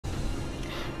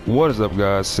What is up,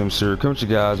 guys? Sims here, coming to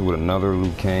you guys with another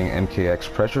Liu Kang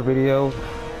MKX pressure video.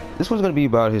 This one's going to be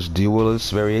about his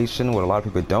Dualist variation. What a lot of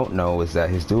people don't know is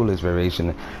that his Dualist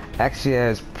variation actually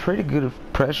has pretty good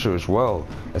pressure as well,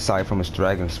 aside from his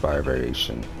Dragon Spire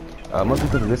variation. Mostly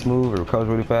because of this move, it recovers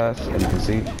really fast, as you can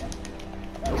see.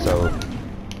 So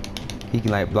he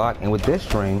can like block, and with this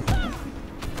string,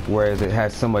 whereas it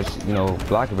has so much,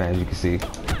 block advantage, you can see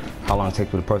how long it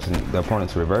takes for the opponent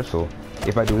to reversal.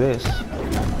 If I do this,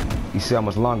 you see how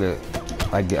much longer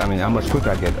I get, how much quicker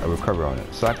I get a recover on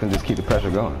it. So I can just keep the pressure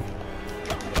going.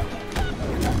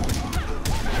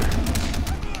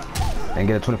 And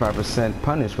get a 25%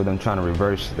 punish for them trying to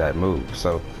reverse that move.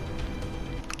 So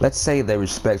let's say they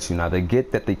respect you. Now they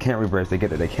get that they can't reverse, they get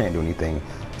that they can't do anything.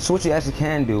 So what you actually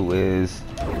can do is,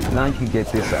 now you can get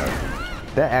this out.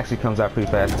 That actually comes out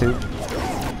pretty fast too.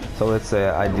 So let's say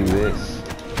I do this.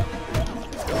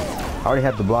 I already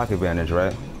have the block advantage,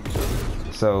 right?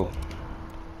 So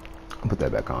I'll put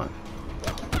that back on.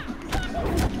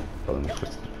 Oh, let me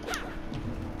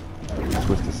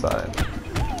switch the side.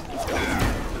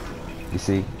 You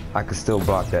see, I can still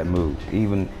block that move,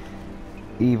 even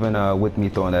with me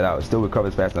throwing that out. It still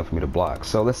recovers fast enough for me to block.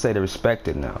 So let's say they respect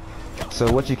it now.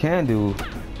 So what you can do,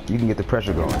 you can get the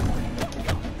pressure going.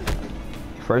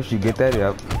 First, you get that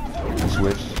up, you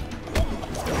switch,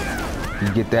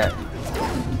 you get that.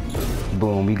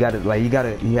 Boom, he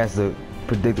has to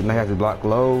predict it, he has to block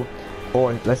low,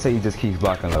 or let's say he just keeps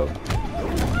blocking low.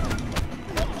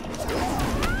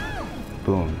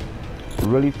 Boom.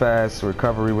 Really fast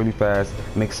recovery, really fast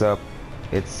mix up.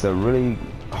 It's a really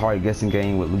hard guessing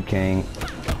game with Liu Kang,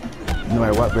 no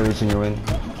matter what variation you're in.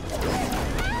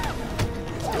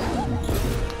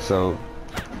 So,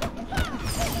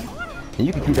 and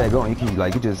you can keep that going,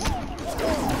 you just,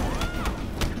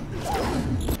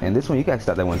 and this one you can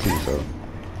stop that one too. So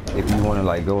if you want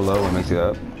to go low and mix it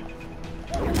up,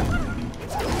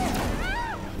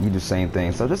 you do the same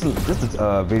thing. So this is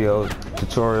a video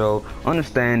tutorial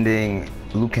understanding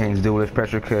Liu Kang's Dualist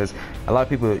pressure, because a lot of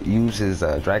people use his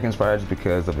Dragon Spire just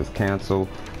because of his cancel,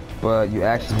 but you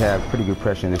actually have pretty good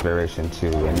pressure in this variation too.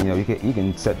 And you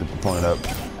can set the opponent up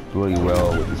really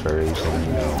well with this variation,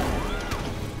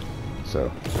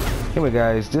 So anyway,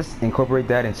 guys, just incorporate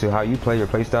that into how you play your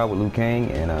playstyle with Liu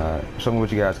Kang, and show me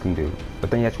what you guys can do. But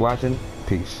thank you guys for watching.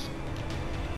 Peace.